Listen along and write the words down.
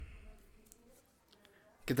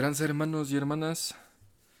¿Qué tranza, hermanos y hermanas?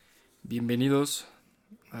 Bienvenidos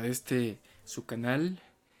a su canal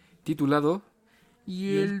titulado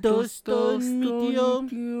Y el tostón, mi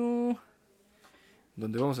tío.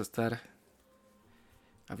 donde vamos a estar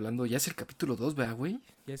hablando, ya es el capítulo 2, ¿verdad, güey?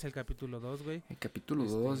 Ya es el capítulo 2, güey. El capítulo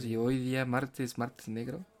 2 y hoy día Martes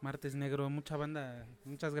Negro. Martes Negro,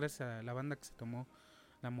 muchas gracias a la banda que se tomó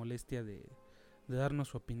la molestia de darnos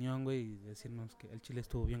su opinión, güey, y decirnos que el chile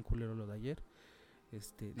estuvo bien culero lo de ayer. No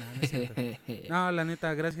es cierto. No, la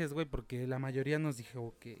neta, gracias, güey, porque la mayoría nos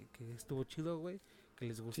dijo que estuvo chido, güey, que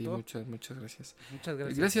les gustó. Sí, muchas gracias. Muchas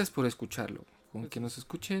gracias. Gracias por escucharlo. Con que nos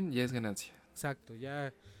escuchen ya es ganancia. Exacto,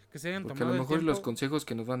 ya que se hayan Porque a tomado lo el mejor tiempo. los consejos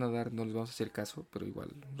que nos van a dar no les vamos a hacer caso, pero igual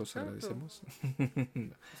los Exacto. agradecemos.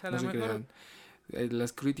 O sea, No se mejor... crean.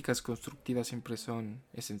 Las críticas constructivas siempre son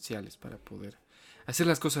esenciales para poder hacer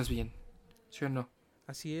las cosas bien. ¿Sí o no?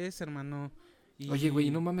 Así es, hermano. Oye, güey,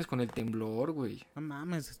 no mames con el temblor, güey. No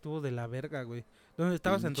mames, estuvo de la verga, güey. ¿Dónde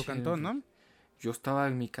estabas? En tu Pinche, cantón, ¿no? Yo estaba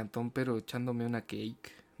en mi cantón, pero echándome una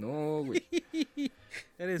cake. No, güey.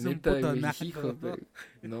 Eres Neta, un puto güey, naco, hijo,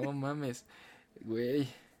 ¿no? no mames. Güey.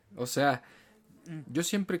 O sea, yo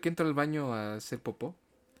siempre que entro al baño a hacer popó,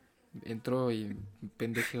 entro y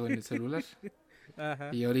pendejeo en el celular. Ajá.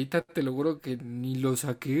 Y ahorita te lo juro que ni lo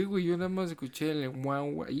saqué, güey. Yo nada más escuché el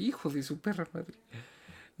guau, hijo de su perra madre.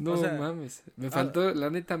 No O sea, mames. Me faltó, la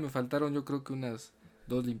neta me faltaron yo creo que unas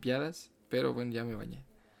 2 limpiadas. Pero bueno, ya me bañé.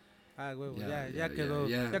 huevo, ya quedó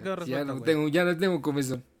Ya resuelto, no güey. ya no tengo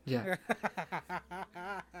comezón. Ya.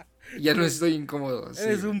 Ya no estoy incómodo. Sí,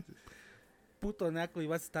 Eres un puto naco y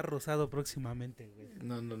vas a estar rosado próximamente, güey.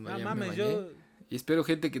 No, No ya me mames, bañé. yo... Y espero,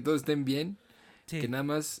 gente, que todos estén bien. Sí, Que nada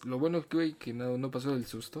más, lo bueno que, güey, que no pasó el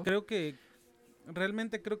susto.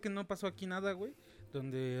 realmente creo que no pasó aquí nada, güey.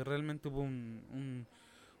 Donde realmente hubo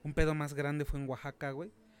un pedo más grande fue en Oaxaca,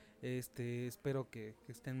 güey. Espero que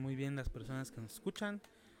estén muy bien las personas que nos escuchan.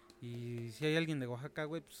 Y si hay alguien de Oaxaca,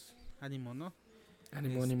 güey, pues ánimo, ¿no?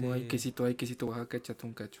 Ánimo, hay quesito Oaxaca, échate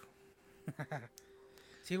un cacho.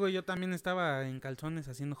 Sí, güey, yo también estaba en calzones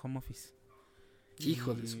haciendo home office.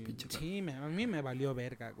 Hijo de su pinche madre. Sí, a mí me valió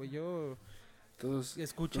verga, güey. Yo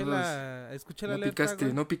escuché todos la alerta,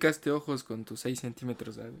 güey. No picaste ojos con tus 6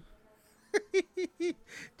 centímetros, ¿sabes?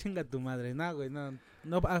 Chinga tu madre, no, güey, no,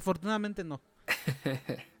 afortunadamente no.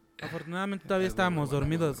 Afortunadamente todavía estábamos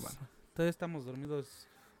dormidos. Todavía estamos dormidos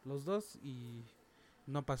los dos y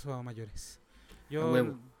no pasó a mayores.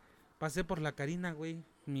 Yo pasé por la Karina, güey,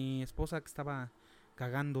 mi esposa que estaba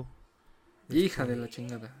cagando. Hija de la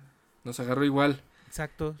chingada. Nos agarró igual.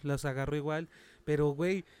 Exacto, los agarró igual. Pero,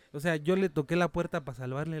 güey, o sea, yo le toqué la puerta para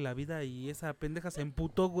salvarle la vida y esa pendeja se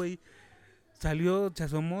emputó, güey. Salió, se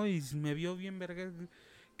asomó y me vio bien verga.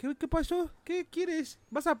 ¿Qué pasó? ¿Qué quieres?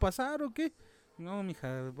 ¿Vas a pasar o qué? No,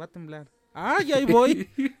 mija, va a temblar. ¡Ay, ahí voy!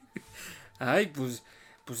 Ay, pues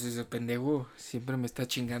ese pendejo siempre me está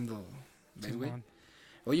chingando. ¿Ves, güey?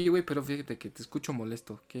 Oye, güey, pero fíjate que te escucho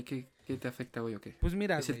molesto. ¿Qué te afecta, güey, o qué? Pues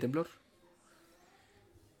mira, ¿Es el temblor?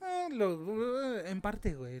 En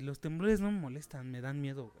parte, güey, los temblores no me molestan, me dan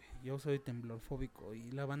miedo, güey. Yo soy temblorfóbico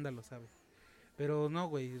y la banda lo sabe. Pero no,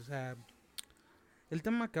 güey, o sea, el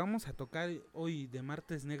tema que vamos a tocar hoy de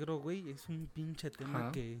Martes Negro, güey, es un pinche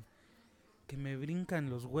tema que me brincan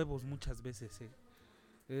los huevos muchas veces,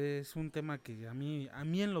 Es un tema que a mí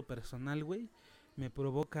en lo personal, güey, me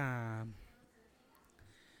provoca,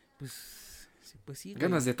 pues sí, güey.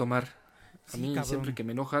 Ganas de tomar. A Sí, mí cabrón. siempre que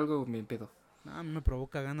me enoja algo me pedo. No, me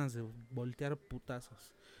provoca ganas de voltear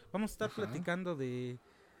putazos. Vamos a estar platicando de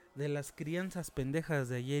las crianzas pendejas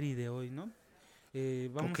de ayer y de hoy, ¿no?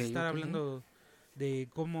 Vamos a estar hablando de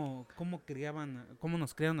cómo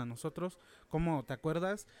nos criaron a nosotros, cómo te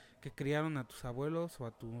acuerdas que criaron a tus abuelos o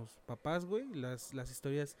a tus papás, güey, las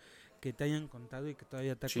historias que te hayan contado y que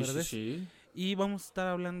todavía te acuerdes. Sí. Y vamos a estar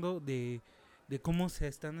hablando de cómo se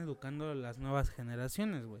están educando las nuevas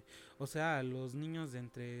generaciones, güey. O sea, los niños de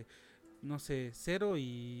entre, no sé, 0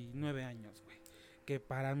 y 9 años, güey. Que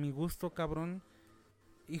para mi gusto, cabrón,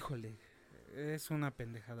 híjole, es una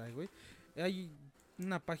pendejada, güey. Hay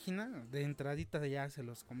una página de entradita, ya se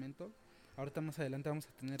los comento. Ahorita más adelante vamos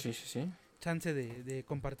a tener chance de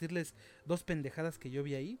compartirles 2 pendejadas que yo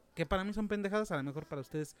vi ahí. Que para mí son pendejadas, a lo mejor para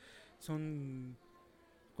ustedes son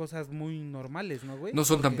cosas muy normales, ¿no, güey? No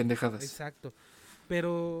son tan pendejadas. Exacto.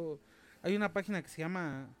 Pero hay una página que se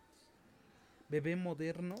llama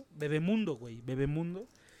Bebemundo, güey. Bebemundo.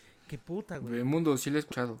 Que puta, güey. Bebemundo, sí lo he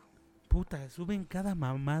escuchado. Puta, suben cada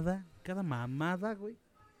mamada, güey.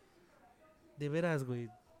 De veras, güey.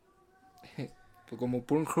 ¿Como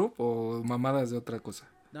Pornhub o mamadas de otra cosa?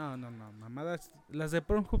 No, mamadas. Las de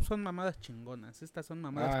Pornhub son mamadas chingonas. Estas son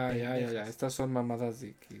mamadas pendejas. Ya. Estas son mamadas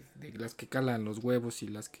de las que calan los huevos y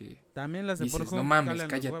las que También las de dices, Pornhub no mames, calan los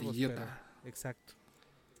cállate, huevos, idiota. pero... Exacto.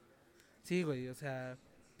 Sí, güey, o sea...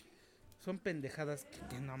 Son pendejadas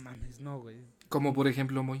que no mames, no, güey. Como por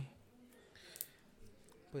ejemplo, muy...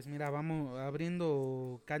 Pues mira, vamos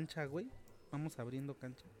abriendo cancha, güey. Vamos abriendo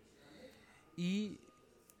cancha. Y...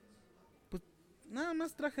 Pues nada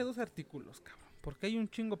más traje 2 artículos, cabrón. Porque hay un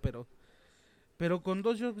chingo, pero con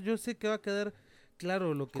 2 yo sé que va a quedar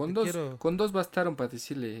claro lo que quiero. Con 2 bastaron para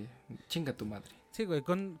decirle, chinga tu madre. Sí, güey,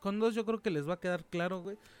 con 2 yo creo que les va a quedar claro,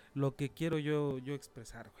 güey, lo que quiero yo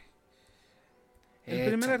expresar, güey. El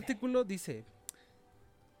primer artículo dice: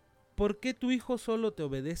 ¿por qué tu hijo solo te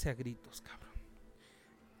obedece a gritos, cabrón?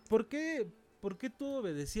 ¿Por qué tú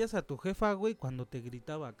obedecías a tu jefa, güey, cuando te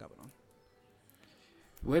gritaba, cabrón?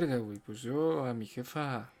 Huerga, güey, pues yo a mi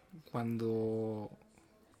jefa, cuando...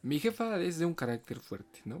 Mi jefa es de un carácter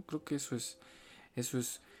fuerte, ¿no? Creo que eso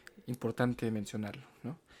es importante mencionarlo,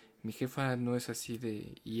 ¿no? Mi jefa no es así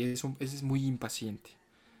de... Y es muy impaciente.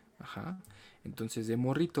 Ajá. Entonces, de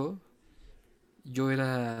morrito, yo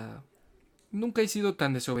era... Nunca he sido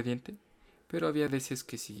tan desobediente, pero había veces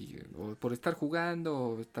que sí, o por estar jugando,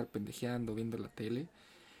 o estar pendejeando, viendo la tele,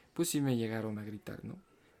 pues sí me llegaron a gritar, ¿no?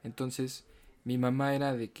 Entonces, mi mamá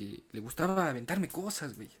era de que le gustaba aventarme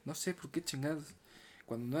cosas, güey. No sé por qué chingados.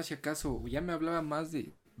 Cuando no hacía caso, ya me hablaba más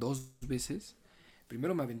de 2 veces.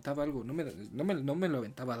 Primero me aventaba algo, no me lo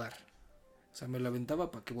aventaba a dar. O sea, me lo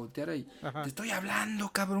aventaba para que volteara y... Ajá. Te estoy hablando,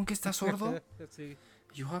 cabrón, que estás sordo. Sí.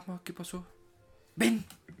 Y yo, ¿qué pasó? ¡Ven!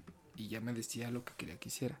 Y ya me decía lo que quería que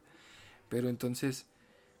hiciera. Pero entonces,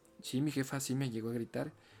 sí, mi jefa sí me llegó a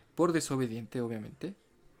gritar. Por desobediente, obviamente.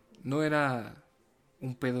 No era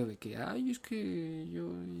un pedo de que, ay, es que yo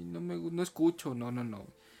no escucho. No.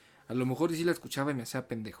 A lo mejor sí la escuchaba y me hacía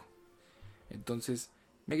pendejo. Entonces,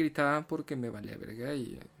 me gritaban porque me valía verga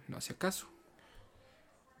y no hacía caso.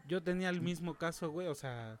 Yo tenía el mismo caso, güey, o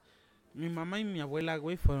sea, mi mamá y mi abuela,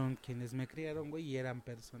 güey, fueron quienes me criaron, güey, y eran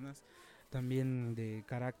personas también de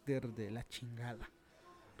carácter de la chingada.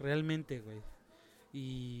 Realmente, güey.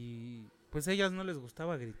 Y pues a ellas no les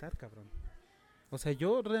gustaba gritar, cabrón. O sea,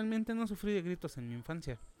 yo realmente no sufrí de gritos en mi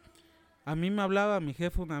infancia. A mí me hablaba mi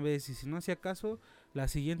jefe una vez y si no hacía caso, la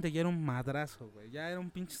siguiente ya era un madrazo, güey. Ya era un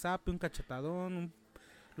pinche zape, un cachetadón,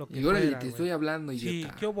 lo que Y órale, fuera, te güey. estoy hablando, Sí,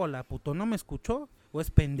 idiota. ¿qué bola, puto? ¿No me escuchó o es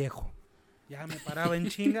pendejo? Ya me paraba en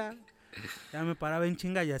chinga.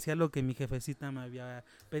 Y hacía lo que mi jefecita me había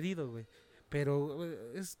pedido, güey. Pero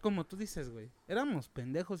es como tú dices, güey. Éramos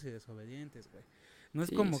pendejos y desobedientes, güey. No es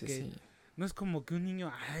Sí, como sí, que sí. no es como que un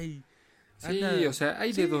niño, ay, Sí, anda. o sea,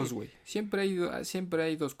 hay Sí, de dos, güey. Siempre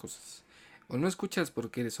hay 2 cosas. O no escuchas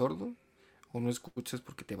porque eres sordo, o no escuchas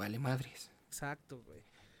porque te vale madres. exacto, güey.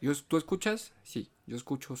 ¿Tú escuchas? Sí. Yo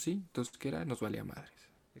escucho, sí. Entonces, ¿qué era? Nos valía madres.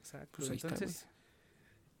 Exacto. Pues ahí está, güey. Entonces,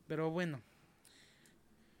 pero bueno,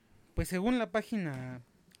 pues según la página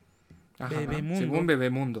Ajá,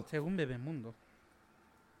 Bebemundo, según Bebemundo.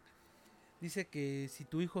 dice que si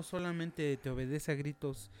tu hijo solamente te obedece a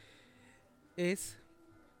gritos es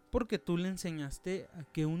porque tú le enseñaste a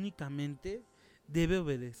que únicamente debe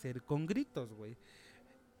obedecer con gritos, güey.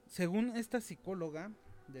 Según esta psicóloga,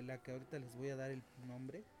 de la que ahorita les voy a dar el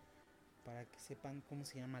nombre, para que sepan cómo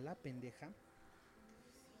se llama la pendeja.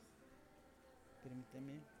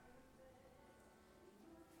 Permíteme.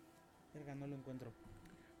 Verga, no lo encuentro.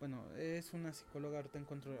 Bueno, es una psicóloga,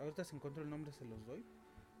 ahorita si encuentro el nombre se los doy.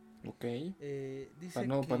 Ok. Dice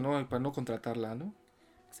Para no contratarla, ¿no?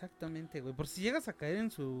 Exactamente, güey. Por si llegas a caer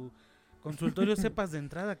en su consultorio, sepas de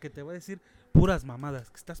entrada que te va a decir puras mamadas,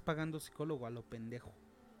 que estás pagando psicólogo a lo pendejo.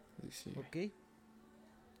 Sí. Ok.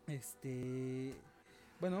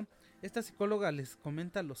 Bueno, esta psicóloga les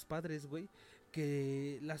comenta a los padres, güey,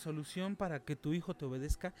 que la solución para que tu hijo te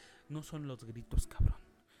obedezca no son los gritos, cabrón.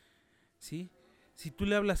 ¿Sí? Si tú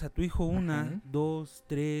le hablas a tu hijo 1, 2,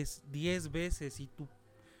 3, 10 veces y tu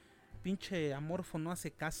pinche amorfo no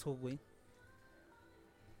hace caso, güey,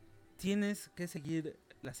 tienes que seguir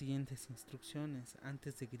las siguientes instrucciones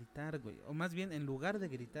antes de gritar, güey. O más bien, en lugar de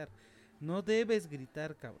gritar. No debes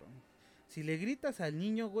gritar, cabrón. Si le gritas al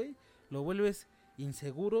niño, güey, lo vuelves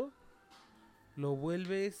inseguro, lo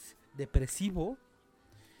vuelves depresivo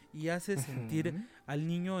y haces sentir al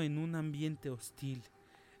niño en un ambiente hostil.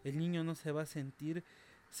 El niño no se va a sentir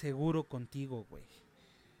seguro contigo, güey.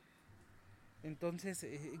 Entonces,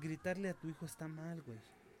 gritarle a tu hijo está mal, güey.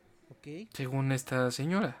 ¿Ok? Según esta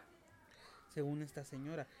señora. Según esta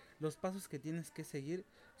señora, los pasos que tienes que seguir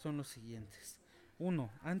son los siguientes.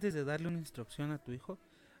 1. Antes de darle una instrucción a tu hijo,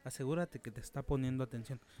 asegúrate que te está poniendo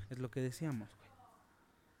atención. Es lo que decíamos, güey.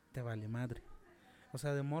 te vale madre. O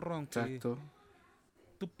sea, de morro, aunque Exacto.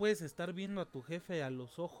 tú puedes estar viendo a tu jefe a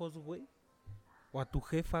los ojos, güey, o a tu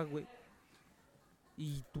jefa, güey,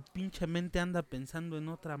 y tu pinche mente anda pensando en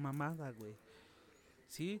otra mamada, güey.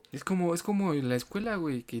 ¿Sí? Es como en la escuela,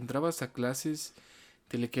 güey, que entrabas a clases,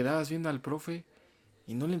 te le quedabas viendo al profe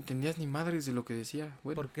y no le entendías ni madres de lo que decía.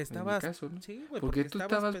 Bueno, Porque en mi estabas, caso, ¿no? sí, güey, Porque porque tú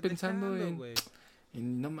estabas estabas pensando pendejando, güey.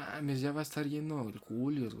 no mames, ya va a estar lleno el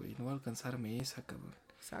Julio, güey, no va a alcanzar mesa, cabrón.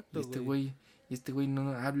 Y Exacto, güey. este güey no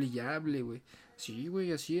hable y hable, güey. Sí,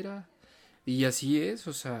 güey, así era. Y así es,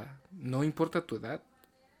 o sea, no importa tu edad,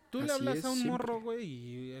 Tú le así hablas es a un siempre. morro, güey,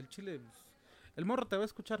 y el chile, pues, el morro te va a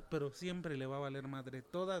escuchar, pero siempre le va a valer madre.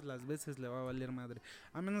 Todas las veces le va a valer madre.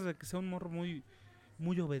 A menos de que sea un morro muy,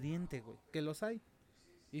 muy obediente, güey. Que los hay.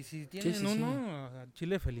 Y si Sí, tienen sí, sí. uno, al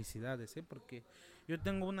chile felicidades, Porque yo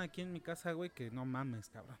tengo una aquí en mi casa, güey, que no mames,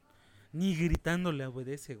 cabrón. Ni gritando le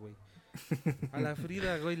obedece, güey. A la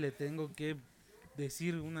Frida, güey, le tengo que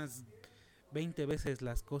decir unas 20 veces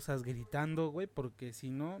las cosas gritando, güey, porque si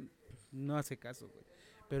no, no hace caso, güey.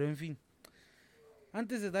 Pero en fin,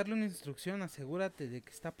 antes de darle una instrucción, asegúrate de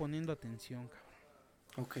que está poniendo atención,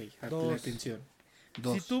 cabrón. Ok, la 2. atención. Si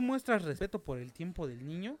tú 2. muestras respeto por el tiempo del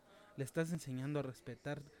niño, le estás enseñando a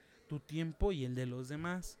respetar tu tiempo y el de los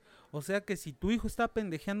demás. O sea que si tu hijo está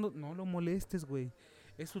pendejeando, no lo molestes, güey.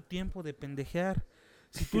 Es su tiempo de pendejear.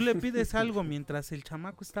 Si tú le pides algo mientras el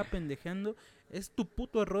chamaco está pendejeando, es tu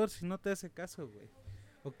puto error si no te hace caso, güey.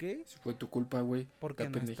 ¿Ok? Si fue tu culpa, güey, Porque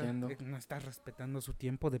está pendejeando. no estás respetando su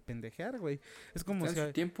tiempo de pendejear, güey. Es como Está si en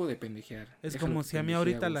su tiempo de pendejear. es Déjalo como que si a mí pendejee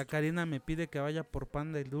ahorita la gusto. Karina me pide que vaya por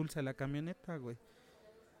pan de dulce a la camioneta, güey.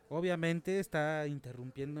 Obviamente está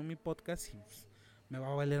interrumpiendo mi podcast y pues, me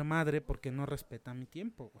va a valer madre porque no respeta mi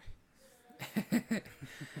tiempo, güey.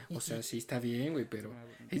 O sea, sí está bien, güey, pero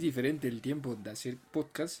es diferente el tiempo de hacer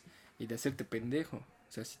podcast y de hacerte pendejo.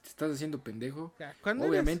 O sea, si te estás haciendo pendejo, ¿Cuándo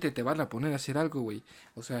obviamente te van a poner a hacer algo, güey.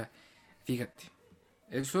 O sea, fíjate.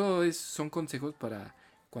 Son consejos para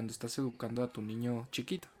cuando estás educando a tu niño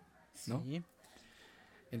chiquito, ¿no? Sí.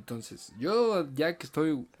 Entonces, yo ya que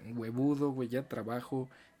estoy huevudo, güey, ya trabajo,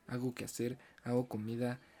 hago que hacer, hago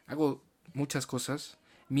comida, hago muchas cosas.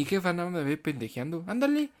 Mi jefa nada me ve pendejeando.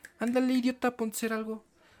 Ándale, idiota, ponte a hacer algo.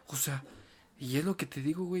 O sea, y es lo que te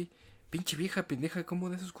digo, güey. Pinche vieja pendeja, ¿cómo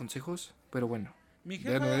da esos consejos? Pero bueno. Mi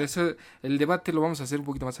Bueno, jefa, el debate lo vamos a hacer un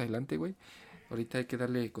poquito más adelante, güey. Ahorita hay que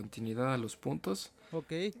darle continuidad a los puntos.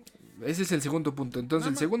 ok. Ese es el segundo punto. Entonces,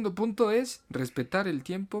 el segundo punto es respetar el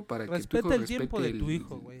tiempo para que tu hijo Respeta el tiempo respete de tu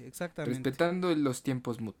hijo, güey. Exactamente. respetando los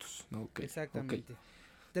tiempos mutuos, ¿no? Okay, Exactamente. ok.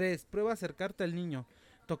 3. Prueba acercarte al niño,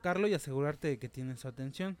 tocarlo y asegurarte de que tiene su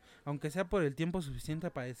atención, aunque sea por el tiempo suficiente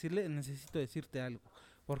para decirle, necesito decirte algo.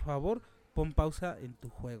 Por favor, pon pausa en tu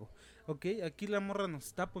juego. Ok, aquí la morra nos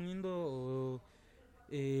está poniendo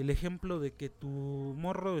el ejemplo de que tu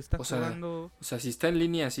morro está jugando. O sea, si está en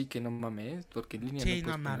línea, así que no mames, porque en línea Sí, no puedes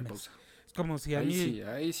no poner mames. pausa. Es como si a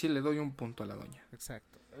Ahí sí le doy un punto a la doña.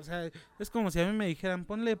 Exacto. O sea, es como si a mí me dijeran,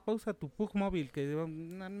 ponle pausa a tu Pug móvil, que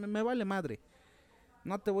me vale madre.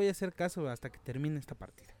 No te voy a hacer caso hasta que termine esta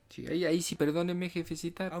partida. Sí, ahí sí, perdóneme,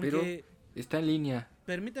 jefecita, Aunque, pero está en línea.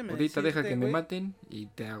 permíteme Ahorita deja decirte, que me güey, maten y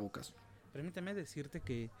te hago caso. permíteme decirte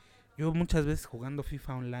que yo muchas veces jugando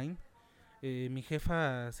FIFA online, mi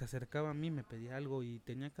jefa se acercaba a mí, me pedía algo y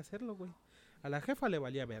tenía que hacerlo, güey. A la jefa le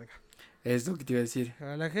valía verga. Es lo que te iba a decir.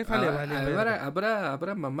 A la jefa le valía verga.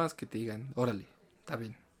 Habrá mamás que te digan, órale, está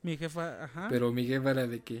bien. Mi jefa, ajá. Pero mi jefa era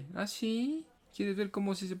de que, sí, ¿quieres ver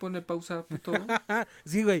cómo si se pone pausa, puto?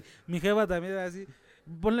 Sí, güey, mi jefa también era así.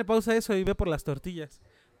 Ponle pausa a eso y ve por las tortillas.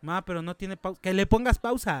 Ma, pero no tiene pausa. ¡Que le pongas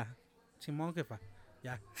pausa! Simón, jefa.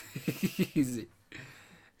 Ya. Sí.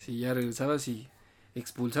 Sí, ya regresabas y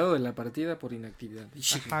expulsado de la partida por inactividad. Y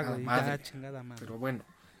Ajá, güey, ya chingada madre. Pero bueno,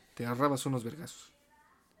 te agarrabas unos vergazos.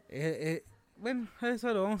 Bueno,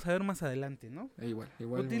 eso lo vamos a ver más adelante, ¿no? Igual.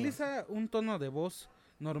 Utiliza un tono de voz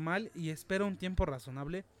normal y espera un tiempo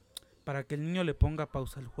razonable para que el niño le ponga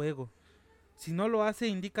pausa al juego. Si no lo hace,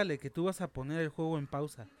 indícale que tú vas a poner el juego en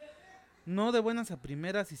pausa. No de buenas a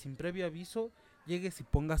primeras y sin previo aviso, llegues y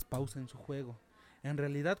pongas pausa en su juego. En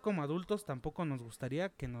realidad, como adultos, tampoco nos gustaría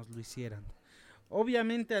que nos lo hicieran.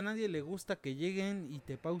 Obviamente a nadie le gusta que lleguen y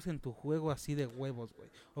te pausen tu juego así de huevos, güey.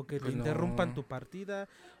 O que te interrumpan tu partida,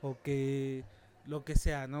 o que lo que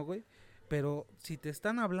sea, ¿no, güey? Pero si te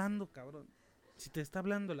están hablando, cabrón, si te está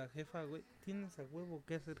hablando la jefa, güey, tienes a huevo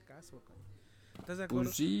que hacer caso, cabrón. ¿Estás de acuerdo?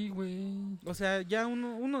 Pues sí, güey. O sea, ya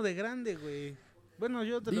uno de grande, güey. Bueno,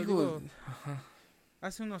 yo te lo digo. Ajá.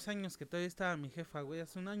 Hace unos años que todavía estaba mi jefa, güey.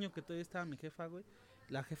 Hace un año que todavía estaba mi jefa, güey.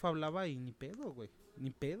 La jefa hablaba y ni pedo, güey. Ni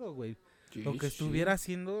pedo, güey. Sí, Lo que sí. estuviera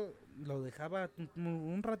haciendo, lo dejaba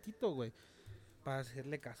un ratito, güey, para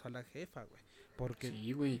hacerle caso a la jefa, güey. Porque,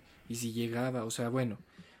 Sí, güey. Y si llegaba, o sea, bueno,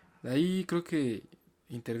 ahí creo que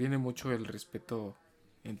interviene mucho el respeto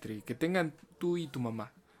entre que tengan tú y tu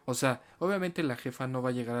mamá. O sea, obviamente la jefa no va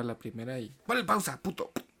a llegar a la primera y ponle pausa,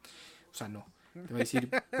 puto. O sea, no. Te va a decir,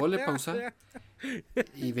 ponle pausa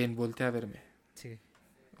y ven, voltea a verme. sí.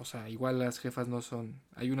 O sea, igual las jefas no son.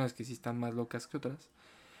 Hay unas que sí están más locas que otras.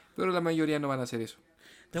 Pero la mayoría no van a hacer eso.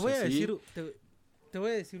 Te O voy sea, a decir, sí. te voy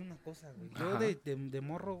a decir una cosa, güey. Yo Ajá. de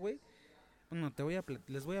morro, güey. Bueno,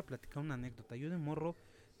 les voy a platicar una anécdota. Yo de morro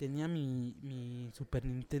tenía mi Super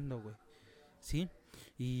Nintendo, güey. ¿Sí?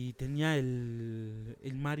 Y tenía el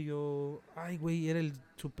Mario... Ay, güey, era el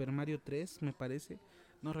Super Mario 3, me parece.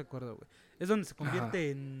 No recuerdo, güey. Es donde se Ajá. convierte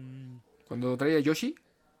en... Cuando traía Yoshi,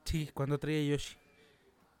 Sí, cuando traía Yoshi.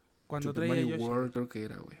 Cuando Super traía Mario Yoshi, güey. World creo que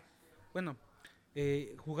era, güey. Bueno,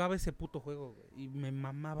 jugaba ese puto juego, güey. Y me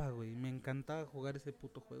mamaba, güey. Me encantaba jugar ese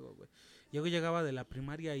puto juego, güey. Yo llegaba de la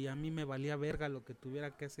primaria y a mí me valía verga lo que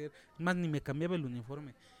tuviera que hacer. Más ni me cambiaba el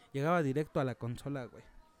uniforme. Llegaba directo a la consola, güey.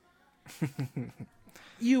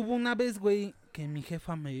 Y hubo una vez, güey, que mi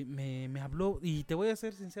jefa me habló. Y te voy a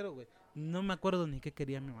ser sincero, güey. No me acuerdo ni qué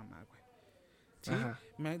quería mi mamá, güey. ¿Sí? Ajá.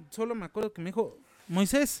 Solo me acuerdo que me dijo,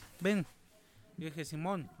 Moisés, ven. Y dije,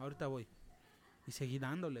 Simón, ahorita voy. Y seguí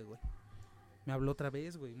dándole, güey. Me habló otra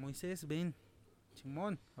vez, güey. Moisés, ven.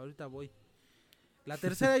 Simón, ahorita voy. La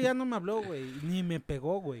tercera ya no me habló, güey. Ni me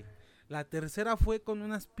pegó, güey. La tercera fue con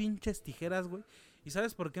unas pinches tijeras, güey. ¿Y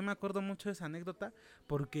sabes por qué me acuerdo mucho de esa anécdota?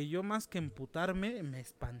 Porque yo más que emputarme, me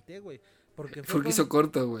espanté, güey. Porque fue Porque hizo con...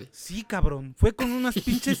 corto, güey. Sí, cabrón. Fue con unas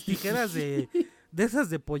pinches tijeras de esas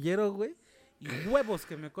de pollero, güey. Y huevos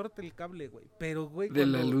que me corte el cable, güey. Pero, güey, De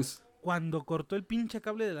la luz. cuando cortó el pinche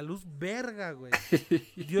cable de la luz, verga, güey.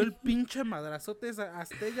 Dio el pinche madrazote,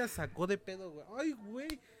 hasta ella sacó de pedo, güey. Ay,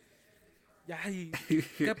 güey. Ay,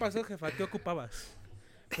 ¿qué pasó, jefa? ¿Qué ocupabas?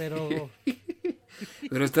 Pero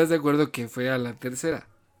Pero estás de acuerdo que fue a la tercera.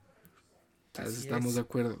 O sea, así estamos de es.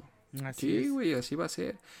 acuerdo. Así Sí, es. güey, así va a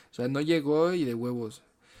ser. O sea, no llegó y de huevos.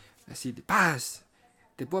 Así de paz.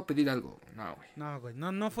 ¿Te puedo pedir algo? No, güey. No, güey.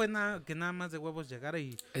 No fue nada que nada más de huevos llegara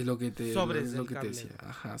y Es lo que te, sobres es lo del que te cable, decía. güey.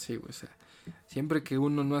 Ajá, sí, güey. O sea, siempre que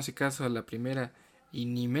uno no hace caso a la primera y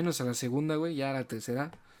ni menos a la segunda, güey, ya a la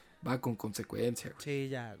tercera va con consecuencia, güey. Sí,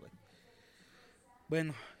 ya, güey.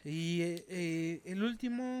 Bueno, y el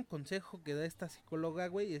último consejo que da esta psicóloga,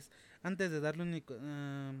 güey, es antes de darle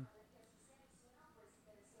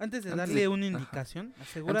antes de darle una Ajá. indicación, Antes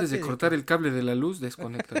asegúrate de de cortar que el cable de la luz,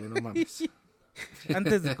 desconéctalo, no mames.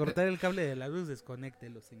 antes de cortar el cable de la luz,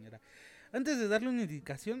 desconéctelo, señora. Antes de darle una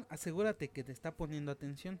indicación, asegúrate que te está poniendo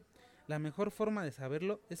atención. La mejor forma de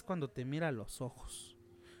saberlo es cuando te mira a los ojos.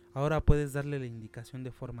 Ahora puedes darle la indicación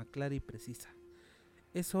de forma clara y precisa.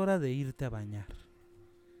 Es hora de irte a bañar.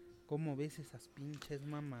 ¿Cómo ves esas pinches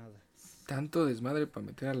mamadas? Tanto desmadre para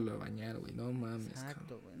meterlo a bañar, güey. No mames, cabrón.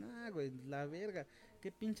 Exacto, güey. Nah, güey, la verga. Qué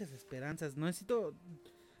pinches esperanzas. Necesito...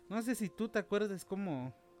 No sé si tú te acuerdas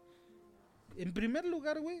como... En primer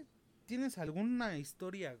lugar, güey, ¿tienes alguna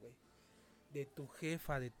historia, güey? De tu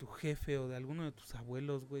jefa, de tu jefe o de alguno de tus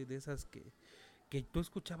abuelos, güey, de esas que tú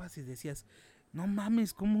escuchabas y decías, no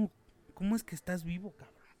mames, ¿cómo es que estás vivo,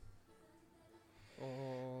 cabrón?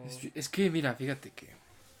 O... Es que, mira, fíjate que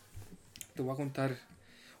te voy a contar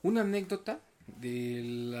una anécdota de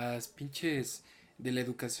las pinches de la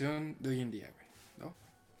educación de hoy en día, güey, ¿no?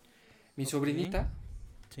 Mi Ok, sobrinita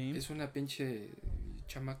sí, es una pinche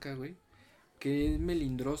chamaca, güey, que es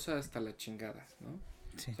melindrosa hasta la chingada, ¿no?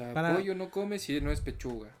 sí. O sea, Para, pollo no come si no es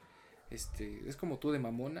pechuga. Es como tú de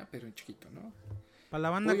mamona, pero en chiquito, ¿no? para la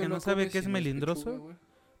banda Pollo que no no sabe come qué es si no es pechuga, melindroso, güey.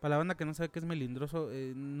 para la banda que no sabe qué es melindroso,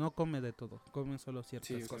 no come de todo, come solo Sí,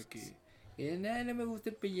 ciertas o sea cosas. que ay, no me gusta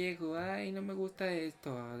el pellejo, ay, no me gusta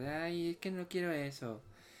esto, ay, es que no quiero eso.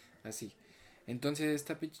 Así. Entonces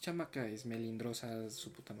esta pinche chamaca es melindrosa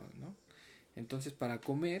su puta madre, ¿no? Entonces para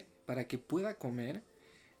comer, para que pueda comer,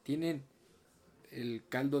 tienen el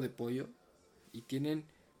caldo de pollo y tienen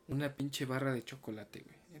una pinche barra de chocolate,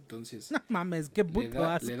 güey. Entonces No mames, qué puto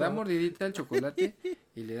le da asco. mordidita al chocolate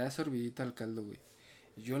y le da sorbidita al caldo, güey.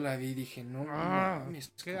 Y yo la vi y dije, no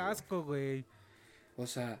mames, Qué cabrón. asco, güey. O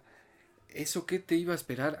sea, ¿eso qué te iba a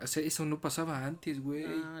esperar? O sea, eso no pasaba antes, güey.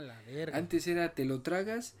 La verga. Antes era te lo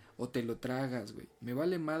tragas o te lo tragas, güey. Me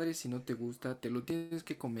vale madre si no te gusta, te lo tienes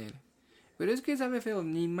que comer. Pero es que sabe feo,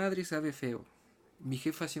 ni madre sabe feo. Mi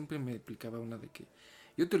jefa siempre me explicaba una de que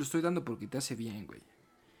yo te lo estoy dando porque te hace bien, güey.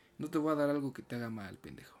 No te voy a dar algo que te haga mal,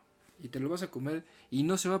 pendejo. Y te lo vas a comer y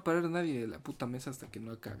no se va a parar nadie de la puta mesa hasta que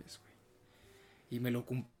no acabes, güey. Y me lo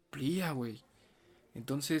cumplía, güey.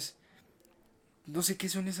 Entonces, no sé qué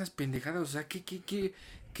son esas pendejadas, o sea,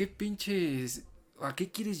 qué pinches, ¿a qué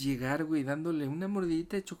quieres llegar, güey? Dándole una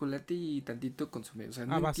mordidita de chocolate y tantito consomé, o sea, A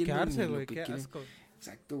no entiendo basquearse, ni lo güey, que qué quieren. asco.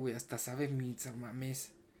 Exacto, güey, hasta sabe mis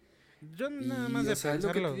mames. Yo nada más Y, de o sea, es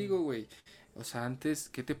lo que te pensarlo. digo, güey. O sea, antes,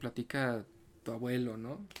 ¿qué te platica tu abuelo,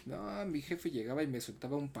 no? No, mi jefe llegaba y me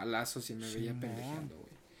soltaba un palazo si me veía Simón. pendejeando,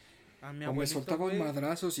 güey. A mi O me abuelito, soltaba un güey.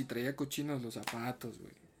 madrazo si traía cochinos los zapatos,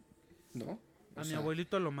 güey. ¿No? O A mi sea,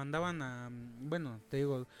 abuelito lo mandaban a... Bueno, te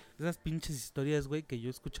digo, esas pinches historias, güey, que yo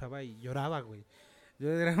escuchaba y lloraba, güey. Yo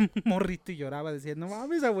era un morrito y lloraba, decía, no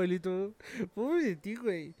mames, abuelito, pobre de ti,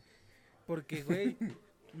 güey. Porque, güey,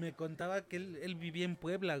 me contaba que él vivía en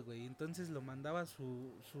Puebla, güey. Entonces lo mandaba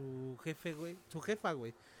su jefe, güey. Su jefa,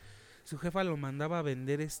 güey. Su jefa lo mandaba a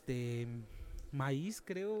vender maíz,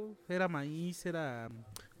 creo. Era maíz, era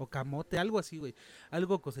o camote, algo así, güey.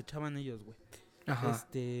 Algo cosechaban ellos, güey. ajá.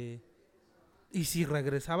 Este... Y si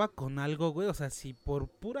regresaba con algo, güey, o sea, si por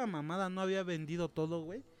pura mamada no había vendido todo,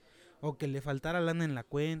 güey, o que le faltara lana en la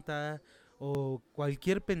cuenta, o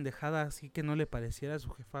cualquier pendejada así que no le pareciera a su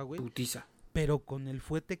jefa, güey, Putiza. pero con el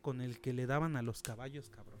fuete con el que le daban a los caballos,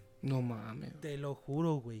 cabrón. No mames. Te lo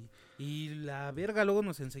juro, güey. Y la verga luego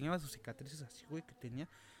nos enseñaba sus cicatrices así, güey, que tenía.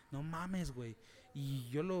 No mames, güey. Y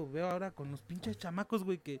yo lo veo ahora con los pinches chamacos,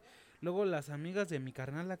 güey, que luego las amigas de mi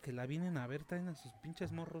carnala que la vienen a ver traen a sus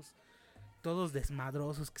pinches morros todos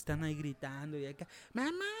desmadrosos que están ahí gritando y acá, mamá,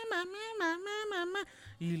 mamá, mamá, mamá.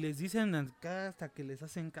 Y les dicen acá hasta que les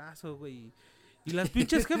hacen caso, güey. Y las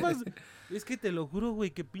pinches jefas, es que te lo juro, güey,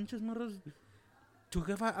 que pinches morros. Tu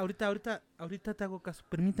jefa, ahorita te hago caso,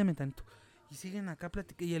 permíteme tanto. Y siguen acá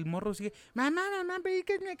platicando. Y el morro sigue, mamá, mamá, pedí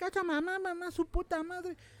que me caso, mamá, mamá, su puta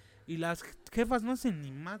madre. Y las jefas no hacen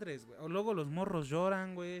ni madres, güey. O luego los morros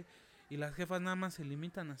lloran, güey. Y las jefas nada más se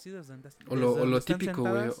limitan así O desde o donde lo están típico,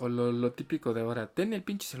 güey. sentadas. O lo típico de ahora. Ten el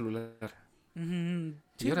pinche celular. Y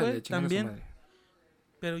Sí, güey, órale, chingar a su también. madre.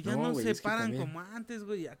 Pero ya No, no güey, se es que paran también. como antes,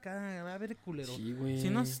 güey. Acá, a ver, culero. Sí, Si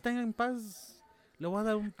no güey. se están en paz, le voy a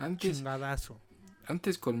dar un Antes, chingadazo.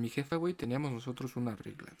 antes con mi jefa, güey, teníamos nosotros una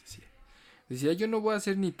regla. Decía, yo no voy a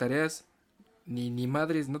hacer ni tareas, ni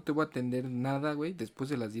madres, no te voy a atender nada, güey, después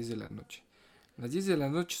de las 10 de la noche. A las 10 de la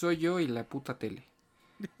noche soy yo y la puta tele.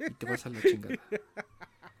 Y te vas a la chingada.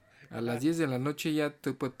 A las 10 de la noche ya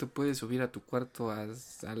te puedes subir a tu cuarto a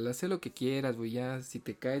hacer lo que quieras, güey. Ya si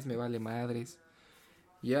te caes me vale madres.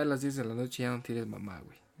 Ya a las 10 de la noche ya no tienes mamá,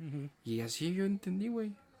 güey. Ujú. Y así yo entendí,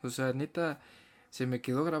 güey. O sea, neta, se me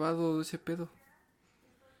quedó grabado ese pedo.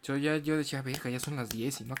 Yo decía, verga, ya son las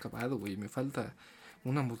 10 y no ha acabado, güey. Me falta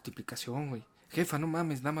una multiplicación, güey. Jefa, no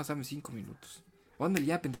mames, nada más dame 5 minutos. Ándale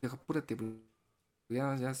ya, pendejo, apúrate, güey.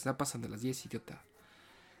 Ya pasan de las 10, idiota.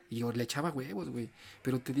 Y yo le echaba huevos, güey.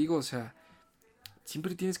 Pero te digo, o sea,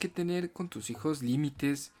 siempre tienes que tener con tus hijos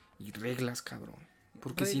límites y reglas, cabrón.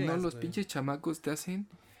 Porque si no, Reglas, los güey. pinches chamacos te hacen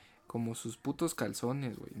como sus putos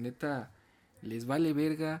calzones, güey. Neta, les vale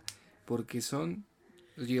verga porque son...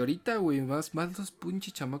 Y ahorita, güey, más los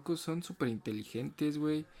pinches chamacos son súper inteligentes,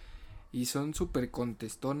 güey. Y son súper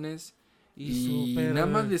contestones. Y Y nada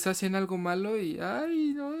más súper... les hacen algo malo y...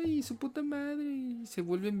 Ay, no, y su puta madre. Y se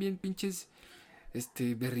vuelven bien pinches,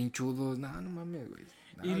 berrinchudos. No, no mames, güey.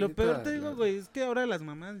 Y No, lo peor neta, te digo, güey, es que ahora las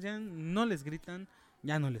mamás ya no les gritan,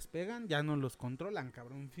 ya no les pegan, ya no los controlan,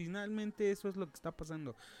 cabrón. Finalmente eso es lo que está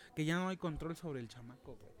pasando, que ya no hay control sobre el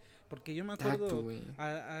chamaco, güey. Porque yo me Exacto, acuerdo güey.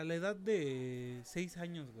 a la edad de 6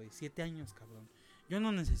 años, güey, 7 años, cabrón. Yo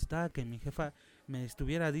no necesitaba que mi jefa me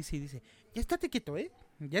estuviera, dice y dice, ya estate quieto,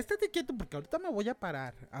 ya estate quieto porque ahorita me voy a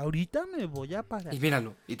parar, ahorita me voy a parar. Y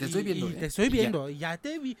míralo, y te estoy viendo, Y ¿eh? te estoy Y ya, viendo, y ya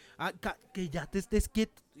te vi, que ya te estés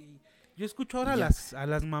quieto. Y yo escucho ahora y ya. a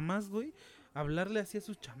las mamás, güey, hablarle así a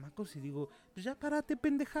sus chamacos y digo, pues ya párate,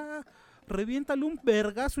 pendeja, reviéntale un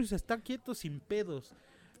vergazo y se está quieto sin pedos.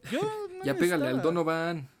 Yo no Ya pégale al necesitaba.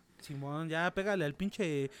 Donovan. Simón, ya pégale al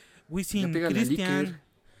pinche Ya Wisin pégale al Iker. Cristian,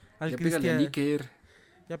 al Ya pégale al Cristian, Iker.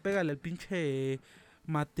 ya pégale al pinche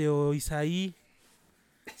Mateo Isaí.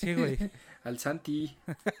 Sí, güey. Al Santi.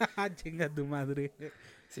 Chinga tu madre.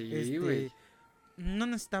 Sí, güey. Este, no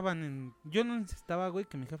necesitaban yo no necesitaba, güey,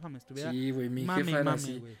 que mi jefa me estuviera Sí, güey, mi mame y jefa era mame,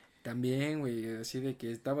 así. güey. También, güey, así de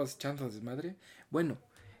que estabas echando desmadre. Bueno,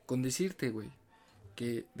 con decirte, güey,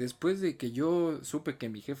 que después de que yo supe que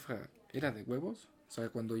mi jefa era de huevos, o sea,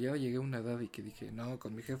 cuando ya llegué a una edad y que dije, no,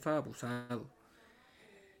 con mi jefa abusado,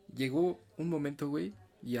 llegó un momento, güey,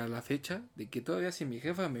 y a la fecha, de que todavía si mi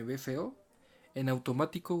jefa me ve feo, en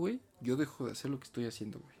automático, güey, yo dejo de hacer lo que estoy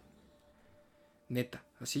haciendo, güey. Neta,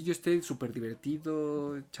 así yo esté súper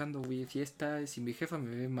divertido, echando, güey, fiesta, si mi jefa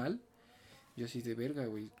me ve mal, yo así de verga,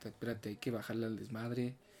 güey, espérate, hay que bajarle al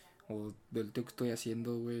desmadre, o del tío que estoy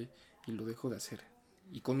haciendo, güey, y lo dejo de hacer.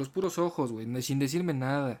 Y con los puros ojos, güey, sin decirme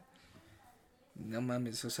nada. No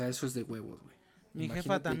mames, o sea, eso es de huevos, güey. Mi jefa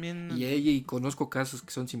Imagínate, también. y conozco casos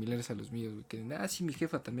que son similares a los míos, güey, que, sí, mi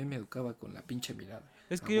jefa también me educaba con la pinche mirada.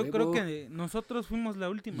 Es A que yo creo huevo. que nosotros fuimos la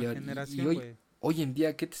última Y generación, güey. hoy en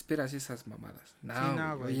día, ¿qué te esperas de esas mamadas? Sí, No,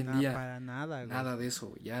 no, güey, hoy güey, en día, para nada, güey. nada de eso,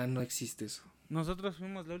 güey, ya no existe eso. Nosotros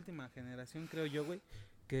fuimos la última generación, creo yo, güey,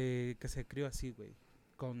 que se crió así, güey.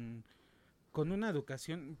 Con una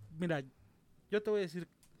educación. Mira, yo te voy a decir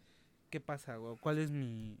qué pasa, güey, cuál es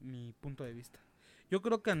mi punto de vista. Yo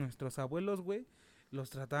creo que a nuestros abuelos, güey, los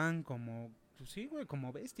trataban como, pues sí, güey,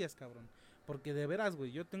 como bestias, cabrón. Porque de veras,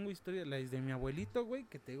 güey, yo tengo historias, las de mi abuelito, güey,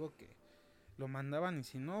 que te digo que lo mandaban y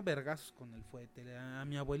si no, vergazos con el fuete. A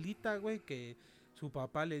mi abuelita, güey, que su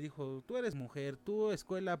papá le dijo, tú eres mujer, tú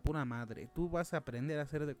escuela pura madre, tú vas a aprender a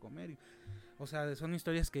hacer de comer. O sea, son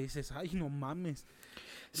historias que dices, ay, no mames.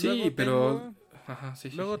 Sí, Luego pero... Ajá,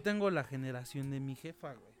 sí, luego sí. tengo la generación de mi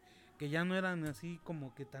jefa, güey. Que ya no eran así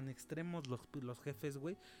como que tan extremos los jefes,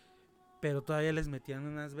 güey. Pero todavía les metían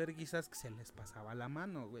unas verguizas que se les pasaba la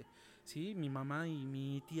mano, güey. Sí, mi mamá y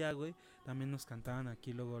mi tía, güey, también nos cantaban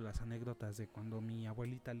aquí luego las anécdotas de cuando mi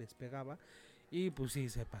abuelita les pegaba. Y pues sí,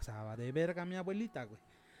 se pasaba de verga mi abuelita, güey.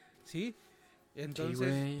 Sí, entonces Sí,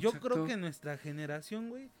 güey, yo creo exacto. que nuestra generación,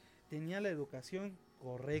 güey, tenía la educación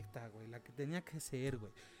correcta, güey. La que tenía que ser,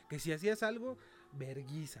 güey. Que si hacías algo,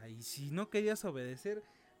 verguiza. Y si no querías obedecer,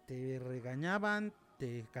 te regañaban,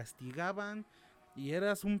 te castigaban. Y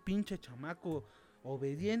eras un pinche chamaco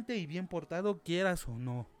obediente y bien portado, quieras o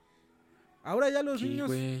no. Ahora ya los Sí, niños,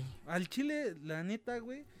 güey. al chile, la neta,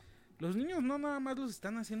 güey, los niños no nada más los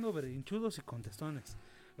están haciendo berrinchudos y contestones.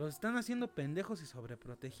 Los están haciendo pendejos y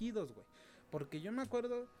sobreprotegidos, güey. Porque yo me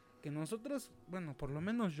acuerdo que nosotros, bueno, por lo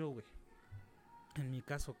menos yo, güey, en mi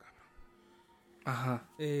caso, cabrón. Ajá.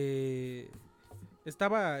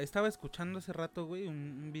 Estaba escuchando hace rato, güey,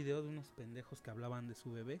 un video de unos pendejos que hablaban de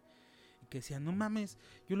su bebé. Que decían, no mames,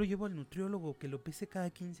 yo lo llevo al nutriólogo, que lo pese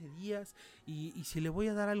cada 15 días. Y si le voy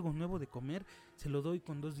a dar algo nuevo de comer, se lo doy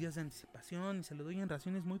con 2 días de anticipación. Y se lo doy en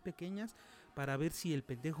raciones muy pequeñas para ver si el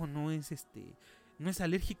pendejo no es no es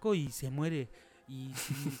alérgico y se muere. Y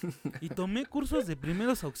tomé cursos de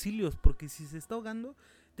primeros auxilios, porque si se está ahogando,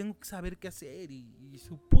 tengo que saber qué hacer. Y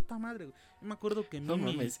su puta madre, güey. Yo me acuerdo que No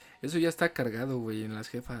mames, eso ya está cargado, güey, en las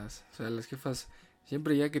jefas. O sea, las jefas,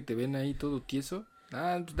 siempre ya que te ven ahí todo tieso,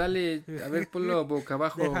 pues dale, a ver, ponlo boca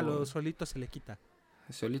abajo. Déjalo, solito se le quita.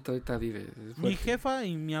 Solito ahorita vive. Mi jefa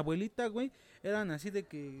y mi abuelita, güey, eran así de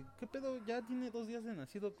que, ¿qué pedo? Ya tiene 2 días de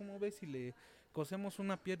nacido, ¿cómo ves si le cocemos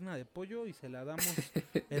una pierna de pollo y se la damos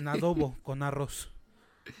en adobo con arroz?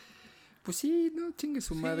 Pues sí, no chingue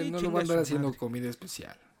su madre, Sí, no lo chingue va a andar su haciendo madre. comida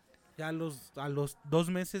especial. Ya a los 2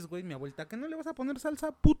 meses, güey, mi abuelita, ¿qué no le vas a poner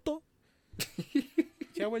salsa, puto?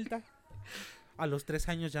 Sí, abuelita. A los 3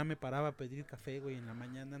 años ya me paraba a pedir café, güey, en la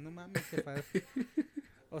mañana. No mames, jefa.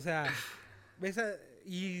 O sea, ves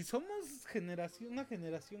y somos una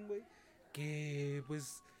generación, güey, que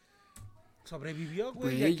pues sobrevivió,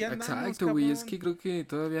 güey, y Güey, aquí andamos, exacto, güey, es cabrón. que creo que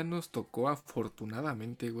todavía nos tocó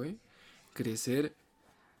afortunadamente, güey, crecer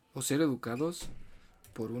o ser educados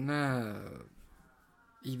por una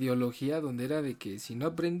ideología donde era de que si no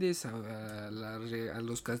aprendes a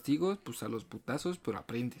los castigos, pues a los putazos, pero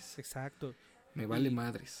aprendes. Exacto. Me vale Y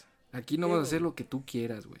madres. Aquí no vas a digo, hacer lo que tú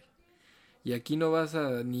quieras, güey. Y aquí no vas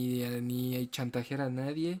ni a chantajear a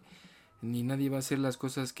nadie, ni nadie va a hacer las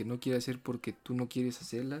cosas que no quiere hacer porque tú no quieres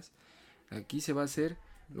hacerlas. Aquí se va a hacer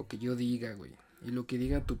lo que yo diga, güey. Y lo que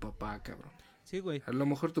diga tu papá, cabrón. sí, güey. A lo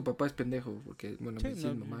mejor tu papá es pendejo, porque, bueno, Sí, me dice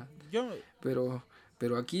no, mi mamá. yo,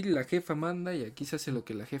 Pero aquí la jefa manda y aquí se hace lo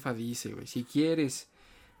que la jefa dice, güey. Si quieres,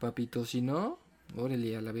 papito, si no,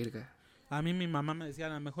 órale a la verga. a mí mi mamá me decía, a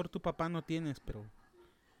lo mejor tu papá no tienes, pero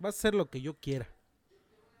vas a hacer lo que yo quiera.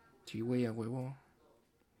 Sí, güey, a huevo.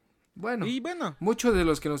 Bueno, Y bueno, muchos de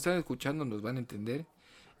los que nos están escuchando nos van a entender.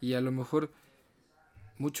 Y a lo mejor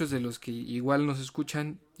muchos de los que igual nos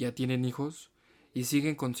escuchan ya tienen hijos y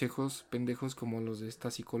siguen consejos pendejos como los de esta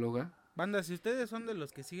psicóloga. banda, si ustedes son de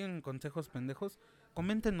los que siguen consejos pendejos,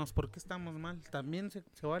 coméntenos por qué estamos mal. También se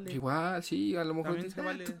vale. Igual, sí, a lo mejor También se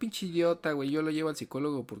vale. tu pinche idiota, güey, yo lo llevo al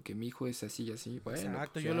psicólogo porque mi hijo es así y así. Bueno,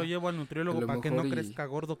 Exacto, pues yo ya, lo llevo al a nutriólogo lo para que no mejor crezca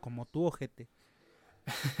gordo como tú, ojete.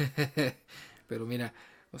 Pero mira,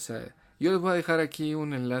 o sea, yo les voy a dejar aquí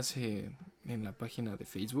un enlace en la página de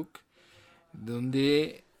Facebook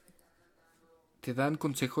donde te dan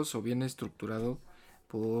consejos o bien estructurado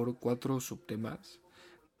por 4 subtemas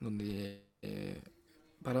donde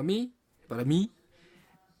para mí,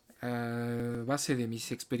 a base de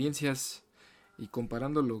mis experiencias y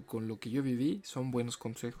comparándolo con lo que yo viví, son buenos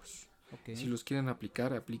consejos. Ok. Si los quieren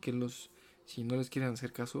aplicar, aplíquenlos. Si no les quieren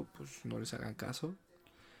hacer caso, pues no les hagan caso.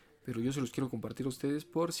 Pero yo se los quiero compartir a ustedes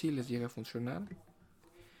por si les llega a funcionar.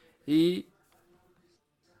 Y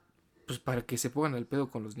pues para que se pongan al pedo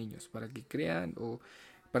con los niños. Para que crean o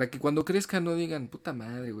para que cuando crezcan no digan, puta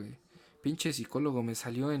madre, güey. Pinche psicólogo me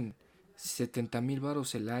salió en 70,000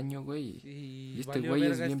 varos el año, güey. Y Y este valió güey es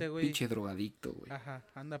verga bien este güey. pinche drogadicto, güey. Ajá,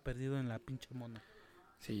 anda perdido en la pinche mona.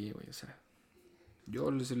 Sí, güey, o sea.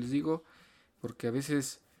 Yo les digo, porque a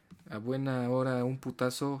veces a buena hora un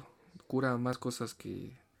putazo cura más cosas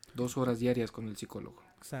que 2 horas diarias con el psicólogo.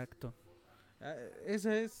 Exacto.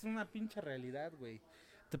 Esa es una pinche realidad, güey.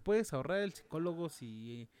 Te puedes ahorrar el psicólogo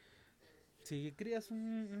si crías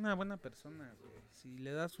una buena persona, güey. Si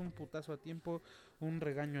le das un putazo a tiempo, un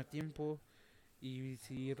regaño a tiempo y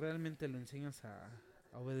si realmente lo enseñas a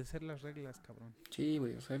obedecer las reglas, cabrón. Sí,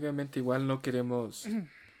 güey, o sea, obviamente igual no queremos,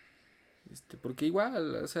 porque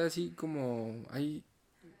igual, o sea, así como hay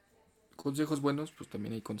consejos buenos, pues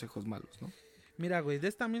también hay consejos malos, ¿no? Mira, güey, de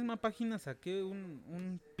esta misma página saqué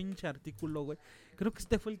un pinche artículo, güey. Creo que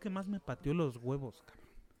este fue el que más me pateó los huevos, cabrón.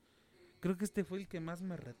 Creo que este fue el que más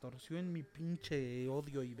me retorció en mi pinche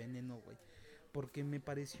odio y veneno, güey. Porque me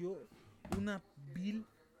pareció una vil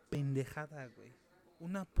pendejada, güey.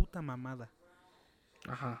 Una puta mamada.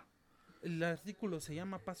 Ajá. El artículo se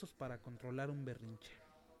llama Pasos para controlar un berrinche.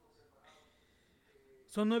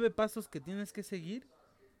 Son 9 pasos que tienes que seguir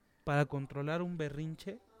para controlar un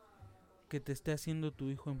berrinche que te esté haciendo tu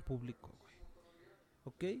hijo en público, güey.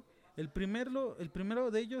 ¿Ok? El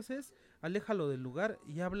primero de ellos es aléjalo del lugar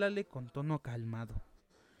y háblale con tono calmado.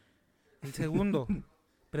 El segundo,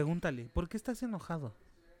 pregúntale, ¿por qué estás enojado?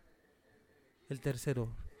 El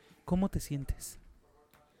tercero, ¿cómo te sientes?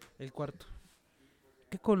 El cuarto,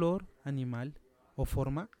 ¿qué color, animal o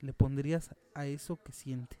forma le pondrías a eso que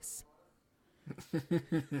sientes?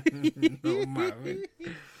 No mames.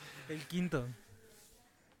 El quinto,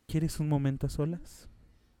 ¿quieres un momento a solas?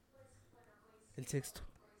 El sexto,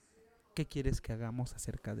 ¿qué quieres que hagamos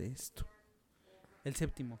acerca de esto? El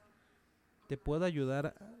séptimo, ¿te puedo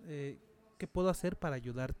ayudar? ¿Qué puedo hacer para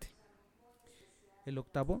ayudarte? El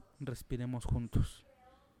octavo, respiremos juntos.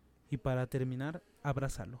 Y para terminar,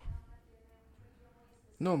 abrázalo.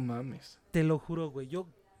 No mames. Te lo juro, güey.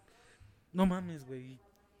 No mames, güey.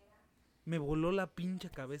 Me voló la pinche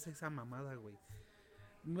cabeza esa mamada, güey.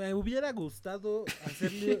 Me hubiera gustado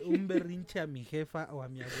hacerle un berrinche a mi jefa o a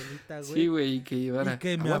mi abuelita, güey. Sí, güey, y que llevara. Y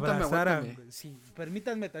que me Aguántame, abrazaran. aguántame. Sí,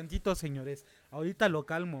 permítanme tantito, señores. Ahorita lo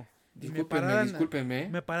calmo. Y Discúlpenme. me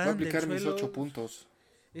Voy a pararan aplicar del mis suelo. 8 puntos.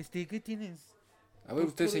 ¿Qué tienes? A ver,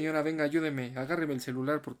 usted, señora, venga, ayúdeme. Agárreme el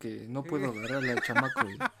celular porque no puedo agarrarle al chamaco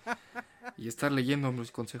y estar leyendo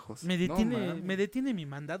mis consejos. Me No mames. detiene mi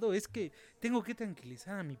mandado. Es que tengo que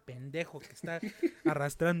tranquilizar a mi pendejo que está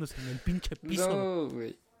arrastrándose en el pinche piso. No,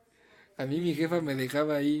 güey. A mí mi jefa me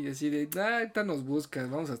dejaba ahí, así de, ahorita nos buscas,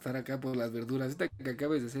 vamos a estar acá por las verduras. Ahorita que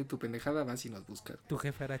acabes de hacer tu pendejada, vas y nos buscas. Tu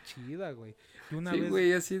jefa era chida, güey. Sí,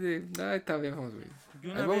 güey, así de, ahorita vemos, güey.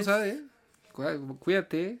 Ahí vamos a ver,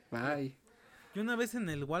 cuídate, bye. Yo una vez en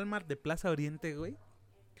el Walmart de Plaza Oriente, güey,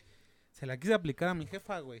 se la quise aplicar a mi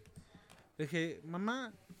jefa, güey. Le dije,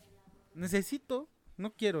 mamá, necesito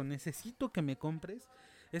que me compres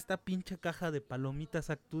esta pinche caja de palomitas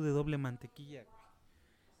Actú de doble mantequilla, güey.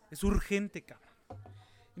 Es urgente, cabrón.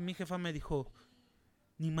 Y mi jefa me dijo,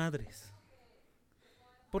 ni madres.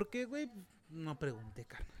 ¿Por qué, güey? No pregunté,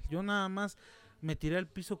 carnal. Yo nada más me tiré al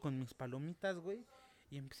piso con mis palomitas, güey.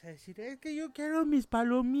 Y empecé a decir, es que yo quiero mis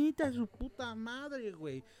palomitas, su puta madre,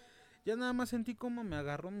 güey. Ya nada más sentí como me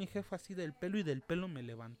agarró mi jefa así del pelo y del pelo me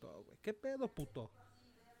levantó, güey. ¿Qué pedo, puto?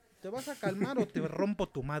 ¿Te vas a calmar o te rompo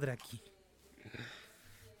tu madre aquí?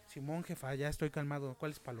 Simón, jefa, ya estoy calmado.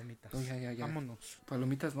 ¿Cuáles palomitas? Oh, ya. Vámonos.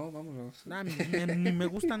 Palomitas no, vámonos. Nah, ni me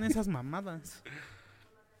gustan esas mamadas.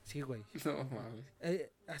 Sí, güey. No mames.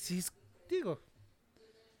 Así es, digo.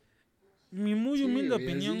 Mi muy humilde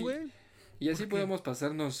opinión, güey. Y así podemos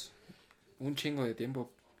pasarnos un chingo de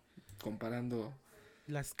tiempo comparando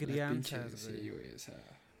las crianzas, pinches, güey. Sí, güey, o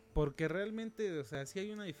sea. Porque realmente, o sea, sí hay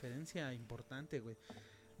una diferencia importante, güey.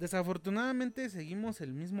 Desafortunadamente seguimos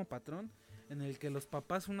el mismo patrón en el que los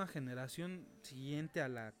papás, una generación siguiente a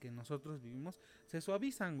la que nosotros vivimos, se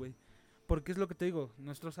suavizan, güey. Porque es lo que te digo,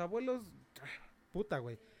 nuestros abuelos, puta,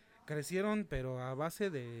 güey, crecieron pero a base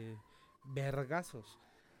de vergazos.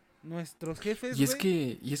 Nuestros jefes, y es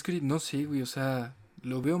que no sé, güey, o sea,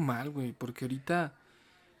 lo veo mal, güey, porque ahorita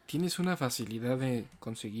tienes una facilidad de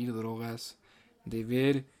conseguir drogas, de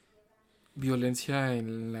ver violencia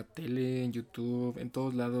en la tele, en YouTube, en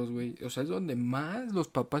todos lados, güey. O sea, es donde más los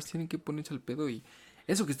papás tienen que ponerse al pedo y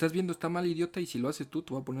eso que estás viendo está mal, idiota, y si lo haces tú,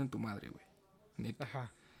 te voy a poner en tu madre, güey. Neta.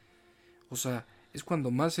 Ajá. O sea, es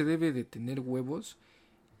cuando más se debe de tener huevos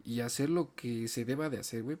y hacer lo que se deba de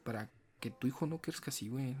hacer, güey, para que tu hijo no crezca así,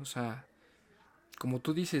 güey. O sea, como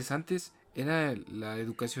tú dices, antes la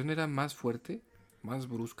educación era más fuerte, más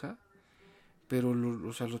brusca, pero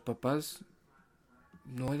o sea, los papás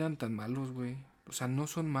no eran tan malos, güey. O sea, no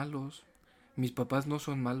son malos. Mis papás no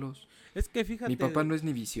son malos. Es que Mi papá fíjate. no es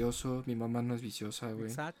ni vicioso, mi mamá no es viciosa, güey.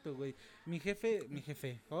 Exacto, güey. Mi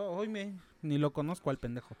jefe. Hoy ni lo conozco al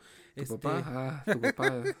pendejo. Tu papá, tu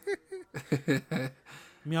papá.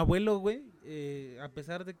 Mi abuelo, güey, a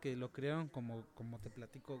pesar de que lo criaron como te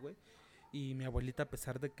platico, güey. Y mi abuelita, a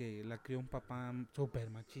pesar de que la crió un papá súper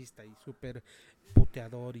machista y súper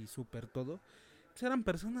puteador y súper todo, pues eran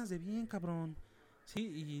personas de bien, cabrón. Sí,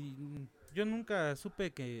 y yo nunca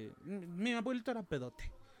supe que... Mi abuelito era pedote.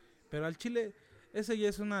 Pero al chile, eso ya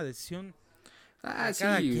es una decisión Ah, de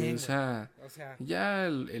cada sí, quien, o güey. sea, O sea, ya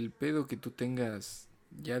el pedo que tú tengas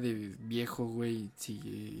ya de viejo, güey,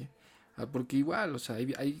 sí. Porque igual, o sea,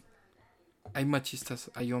 hay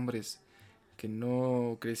machistas, hay hombres que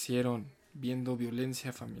no crecieron viendo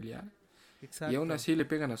violencia familiar y aún exacto. así le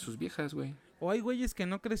pegan a sus viejas, güey. O hay güeyes que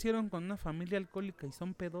no crecieron con una familia alcohólica y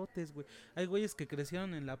son pedotes, güey. Hay güeyes que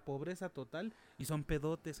crecieron en la pobreza total y son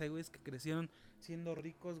pedotes. Hay güeyes que crecieron siendo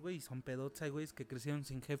ricos, güey, y son pedotes. Hay güeyes que crecieron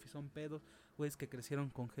sin jefe y son pedos. Güeyes que crecieron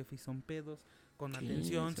con jefe y son pedos. Con Sí, o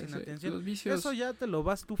atención, sea, sin atención. los Eso vicios, ya te lo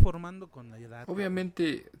vas tú formando con la edad, cabrón.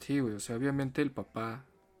 obviamente, sí, güey, o sea, obviamente el papá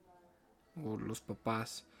o los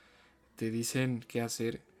papás te dicen qué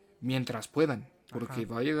hacer mientras puedan, porque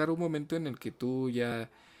Ajá. va a llegar un momento en el que tú ya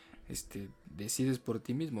decides por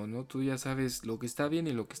ti mismo, ¿no? Tú ya sabes lo que está bien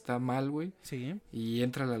y lo que está mal, güey, Sí, y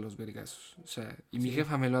éntrale a los vergazos. O sea, y mi sí.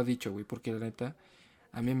 jefa me lo ha dicho, güey, porque la neta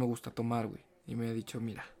a mí me gusta tomar, güey, y me ha dicho,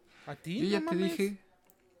 "Mira, ¿A ti? yo No ya te mames. dije,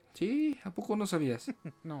 sí, ¿a poco no sabías?"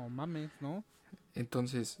 No mames, ¿no?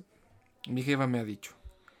 Entonces, mi jefa me ha dicho,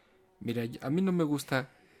 "Mira, a mí no me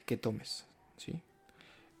gusta que tomes, ¿sí?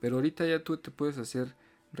 Pero ahorita ya tú te puedes hacer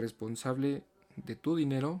responsable de tu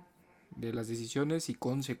dinero, de las decisiones y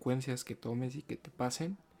consecuencias que tomes y que te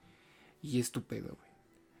pasen. Y es tu pedo, güey.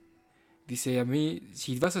 Dice a mí,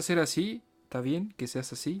 si vas a ser así, está bien que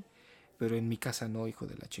seas así, pero en mi casa no, hijo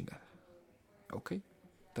de la chingada. Ok,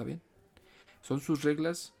 está bien. Son sus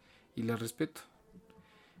reglas y las respeto.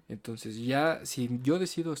 Entonces ya, si yo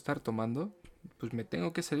decido estar tomando, pues me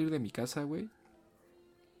tengo que salir de mi casa, güey,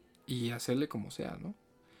 y hacerle como sea, ¿no?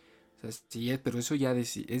 O sea, sí, pero eso ya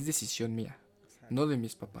es decisión mía, Exacto. no de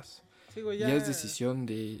mis papás. Sí, güey, Ya es ya. decisión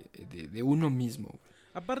de uno mismo, güey.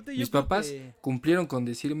 Aparte, yo Mis creo papás que. cumplieron con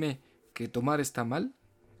decirme que tomar está mal.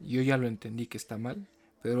 Yo ya lo entendí que está mal,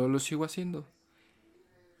 pero lo sigo haciendo.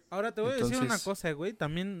 Ahora te voy a decir una Entonces, cosa, güey.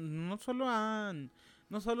 También no solo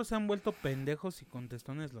se han vuelto pendejos y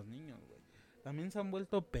contestones los niños, güey. También se han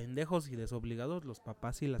vuelto pendejos y desobligados los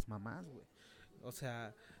papás y las mamás, güey. O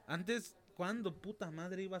sea, antes, ¿cuándo puta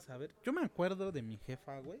madre ibas a ver? Yo me acuerdo de mi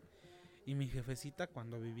jefa, güey. Y mi jefecita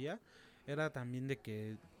cuando vivía era también de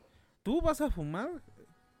que tú vas a fumar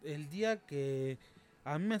el día que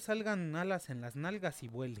a mí me salgan alas en las nalgas y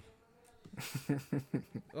vuele.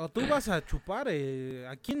 O tú vas a chupar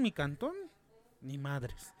aquí en mi cantón, ni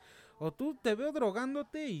madres. O tú te veo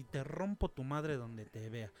drogándote y te rompo tu madre donde te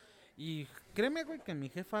vea. Y créeme, güey, que mi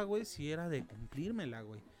jefa, güey, sí era de cumplírmela,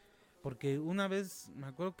 güey. Porque una vez me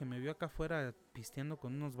acuerdo que me vio acá afuera pisteando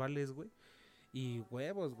con unos vales, güey. Y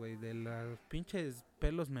huevos, güey, de los pinches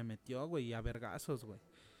pelos me metió, güey, y a vergazos, güey.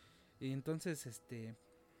 Y entonces,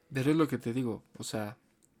 pero es lo que te digo. O sea,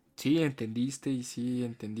 sí entendiste y sí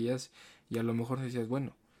entendías. Y a lo mejor decías,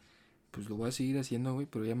 bueno, pues lo voy a seguir haciendo, güey,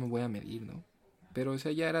 pero ya me voy a medir, ¿no? Pero, o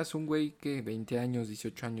sea, ya eras un güey que 20 años,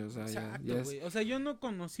 18 años, o sea, ya exacto, es... güey. O sea, yo no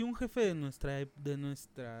conocí un jefe de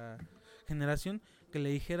nuestra generación que le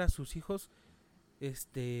dijera a sus hijos,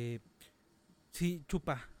 sí,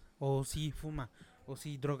 chupa, o sí, fuma, o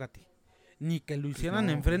sí, drógate. Ni que lo Pues hicieran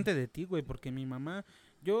no, güey. enfrente de ti, güey, porque mi mamá,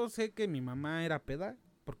 yo sé que mi mamá era peda,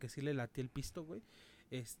 porque sí le latía el pisto, güey.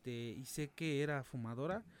 Y sé que era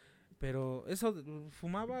fumadora, pero eso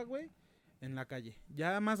fumaba, güey, en la calle.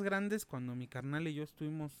 Ya más grandes, cuando mi carnal y yo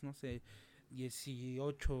estuvimos, no sé,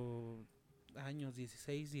 18 años,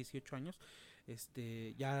 16, 18 años,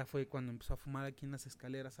 ya fue cuando empezó a fumar aquí en las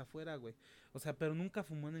escaleras afuera, güey. O sea, pero nunca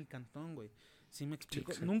fumó en el cantón, güey. ¿Sí me Sí,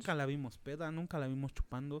 explico? exacto. Nunca la vimos peda, nunca la vimos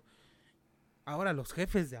chupando. Ahora los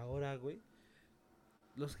jefes de ahora, güey.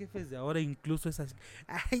 Los jefes de ahora incluso es así.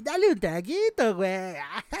 Ay, dale un traguito, güey.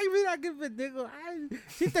 Ay, mira qué pendejo. Ay,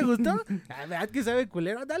 ¿sí te gustó? Ay, ¿verdad que sabe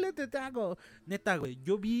culero? Dale un trago. Neta, güey.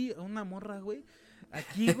 Yo vi a una morra, güey.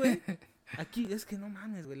 Aquí, güey. Aquí es que no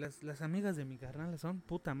mames, güey, las amigas de mi carnal son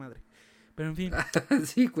puta madre. Pero en fin.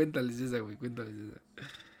 Sí, cuéntales esa, güey, cuéntales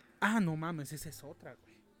esa. No mames, esa es otra,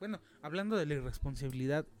 güey. Bueno, hablando de la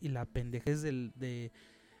irresponsabilidad y la pendejez de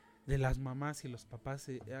las mamás y los papás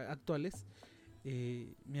actuales,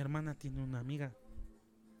 mi hermana tiene una amiga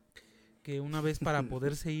que una vez para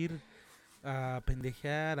poderse ir a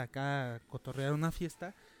pendejear acá, a cotorrear una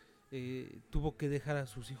fiesta, tuvo que dejar a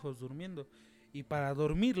sus hijos durmiendo. Y para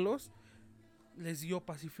dormirlos, les dio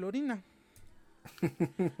pasiflorina.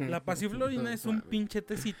 La pasiflorina es un pinche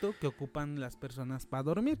tecito que ocupan las personas para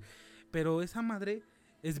dormir. Pero esa madre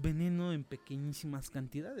es veneno en pequeñísimas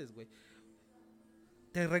cantidades, güey.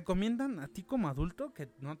 Te recomiendan a ti como adulto que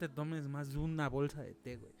no te tomes más de una bolsa de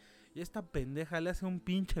té, güey. Y esta pendeja le hace a un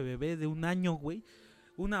pinche bebé de 1 año, güey,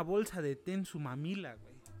 una bolsa de té en su mamila,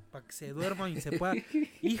 güey, para que se duerma y se pueda...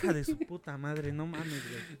 Hija de su puta madre, no mames,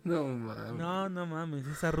 güey. No mames. No mames,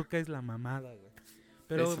 esa ruca es la mamada, güey.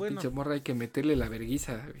 Pero esa bueno. pinche morra hay que meterle la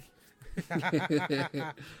verguiza, güey.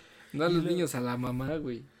 No a los niños, a la mamá,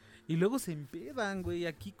 güey. Y luego se empedan, güey,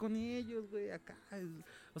 aquí con ellos, güey, acá.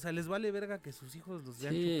 O sea, les vale verga que sus hijos los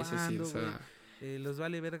vean chupando, sí, o sea... les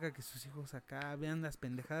vale verga que sus hijos acá vean las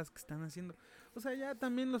pendejadas que están haciendo. O sea, ya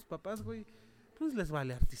también los papás, güey, pues les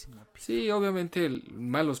vale hartísima pizza. Sí, obviamente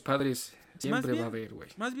malos padres siempre va a haber, güey.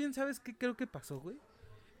 Más bien, ¿sabes qué creo que pasó, güey?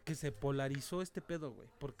 Que se polarizó este pedo, güey.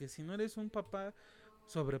 Porque si no eres un papá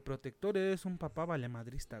sobreprotector, eres un papá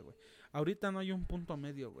valemadrista, güey. Ahorita no hay un punto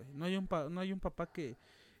medio, güey. No hay un papá que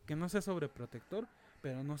no sea sobreprotector,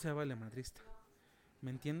 pero no sea valemadrista. ¿Me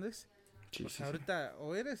entiendes? Sí, o sea, ahorita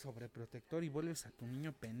o eres sobreprotector y vuelves a tu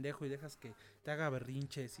niño pendejo y dejas que te haga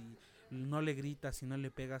berrinches y no le gritas y no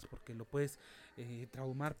le pegas porque lo puedes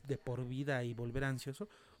traumar de por vida y volver ansioso,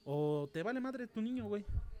 o te vale madre tu niño, güey.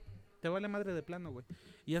 Te vale madre de plano, güey.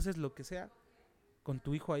 Y haces lo que sea con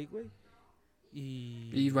tu hijo ahí, güey.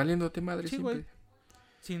 Y valiéndote madre, sí, siempre. Güey.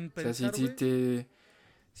 Sin pensar, o sea,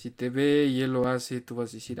 si te ve y él lo hace, tú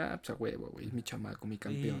vas a decir, pues a huevo, güey, es mi chamaco, mi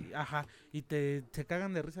campeón. Y se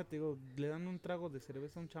cagan de risa, te digo, le dan un trago de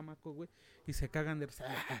cerveza a un chamaco, güey, y se cagan de risa.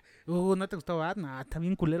 ¿No te gustaba? No, está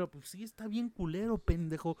bien culero. Pues sí, está bien culero,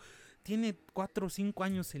 pendejo. Tiene 4 o 5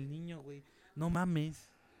 años el niño, güey. No mames.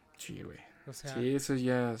 Sí, güey. O sea... Sí, esos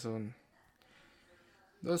ya son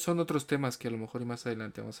otros temas que a lo mejor y más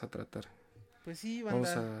adelante vamos a tratar. Pues sí,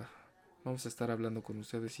 banda. Vamos a estar hablando con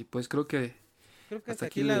ustedes y pues creo que hasta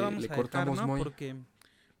aquí la vamos a cortamos dejar, ¿no? Porque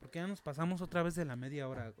ya nos pasamos otra vez de la media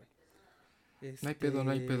hora, güey. No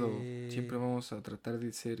hay pedo. Siempre vamos a tratar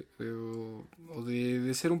de ser o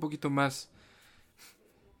de ser un poquito más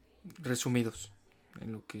resumidos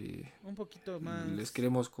en lo que un poquito más les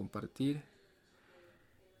queremos compartir.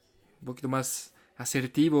 Un poquito más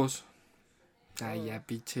asertivos. Ya,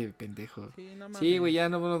 pinche pendejo. Sí, güey, ya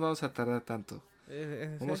no nos vamos a tardar tanto.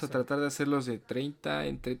 Vamos a tratar de hacerlos de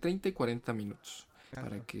entre 30 y 40 minutos.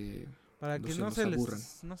 Para que no se aburran.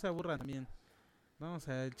 No se aburran también. No, o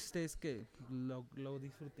sea, el chiste es que lo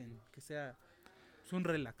disfruten. Que sea un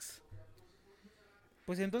relax.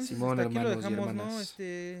 Pues entonces Simón, hasta aquí lo dejamos, ¿no?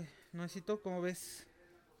 Noecito, ¿cómo ves?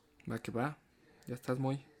 Va que va. Ya estás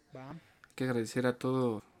muy. Va. Hay que agradecer a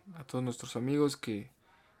todos nuestros amigos que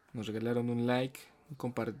nos regalaron un like, un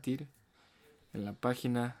compartir en la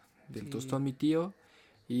página del Tostón Mi Tío,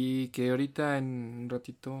 y que ahorita en un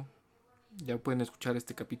ratito ya pueden escuchar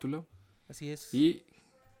este capítulo. Así es. Y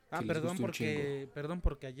perdón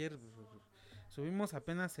porque ayer subimos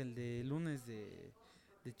apenas el de lunes de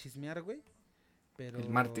chismear, güey. Pero el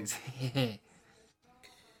martes.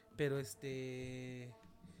 Pero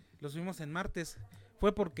lo subimos en martes.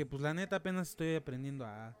 Fue porque pues la neta apenas estoy aprendiendo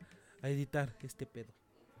a editar este pedo.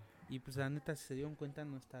 Y pues la neta, si se dieron cuenta,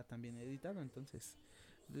 no está tan bien editado. Entonces,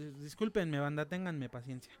 discúlpenme, banda, ténganme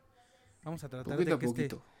paciencia. Vamos a tratar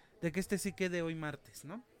de que sí quede hoy martes,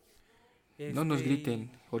 ¿no? No nos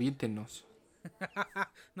griten, oriéntenos.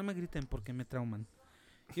 No me griten porque me trauman.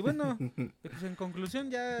 Y bueno, pues en conclusión,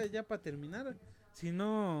 ya para terminar, si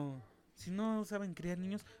no saben criar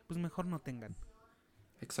niños, pues mejor no tengan.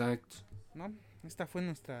 Exacto. ¿No? Esta fue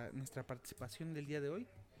nuestra participación del día de hoy.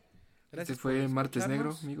 Gracias. Este fue Martes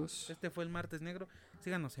Negro, amigos. Este fue el Martes Negro.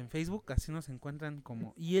 Síganos en Facebook, así nos encuentran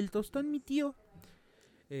como Y el Tostón Mi Tío.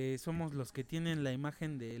 Somos los que tienen la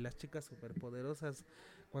imagen de las chicas superpoderosas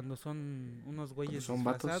cuando son unos güeyes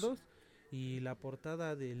disfrazados. Y la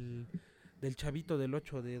portada del Chavito del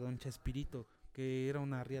 8 de Don Chespirito, que era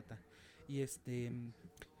una riata. Y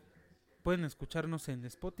pueden escucharnos en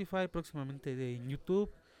Spotify, próximamente en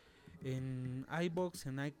YouTube, en iVoox,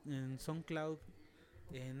 en SoundCloud,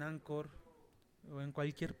 en Anchor o en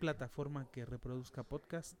cualquier plataforma que reproduzca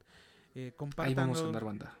podcast. Compártanlo. Ahí vamos a andar,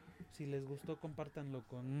 banda. Si les gustó, compártanlo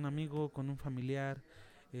con un amigo, con un familiar.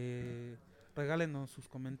 Regálenos sus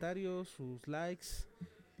comentarios, sus likes,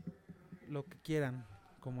 lo que quieran.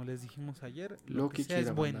 Como les dijimos ayer, lo Lo que que sea es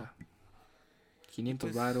quiera, bueno. banda. Y 500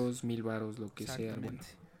 pues, varos, 1000 varos, lo que sea, bueno.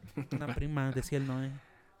 exactamente. Una prima, decía el Noé.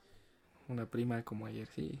 Una prima como ayer,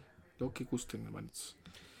 sí. Lo que gusten, hermanos.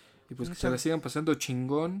 Y pues que se la Muchas. sigan pasando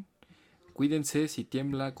chingón. Cuídense, si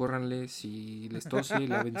tiembla, córranle. Si les tose,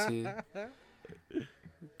 lávense.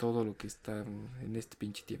 Todo lo que está en este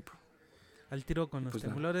pinche tiempo. Al tiro con Y los pues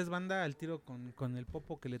nada. temblores, banda. Al tiro con el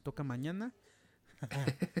popo que le toca mañana.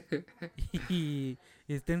 y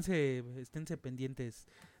esténse pendientes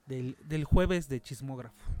del jueves de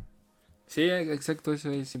chismógrafo. Sí, exacto, eso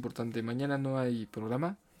es importante. Mañana no hay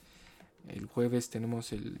programa. El jueves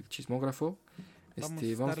tenemos el chismógrafo. Vamos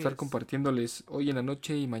a estar compartiéndoles hoy en la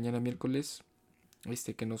noche y mañana miércoles.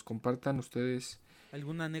 Que nos compartan ustedes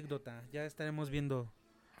alguna anécdota. Ya estaremos viendo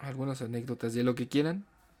algunas anécdotas de lo que quieran.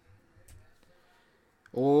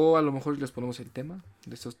 O a lo mejor les ponemos el tema.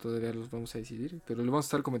 De estos todavía los vamos a decidir. Pero lo vamos a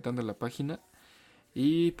estar comentando en la página.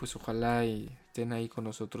 Y pues ojalá estén ahí con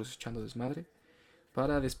nosotros echando desmadre.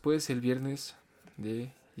 Para después el viernes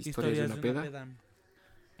de Historias de una peda.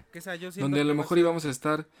 Donde a lo mejor íbamos a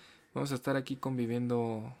estar aquí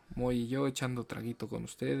conviviendo Moy y yo, echando traguito con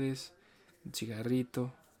ustedes, un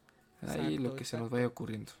cigarrito, ahí lo que se nos vaya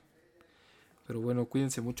ocurriendo. Pero bueno,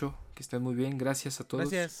 cuídense mucho, que estén muy bien, gracias a todos.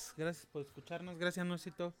 Gracias por escucharnos, gracias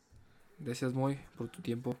Nuesito. Gracias Moy por tu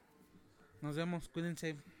tiempo. Nos vemos,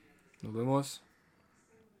 cuídense. Nos vemos.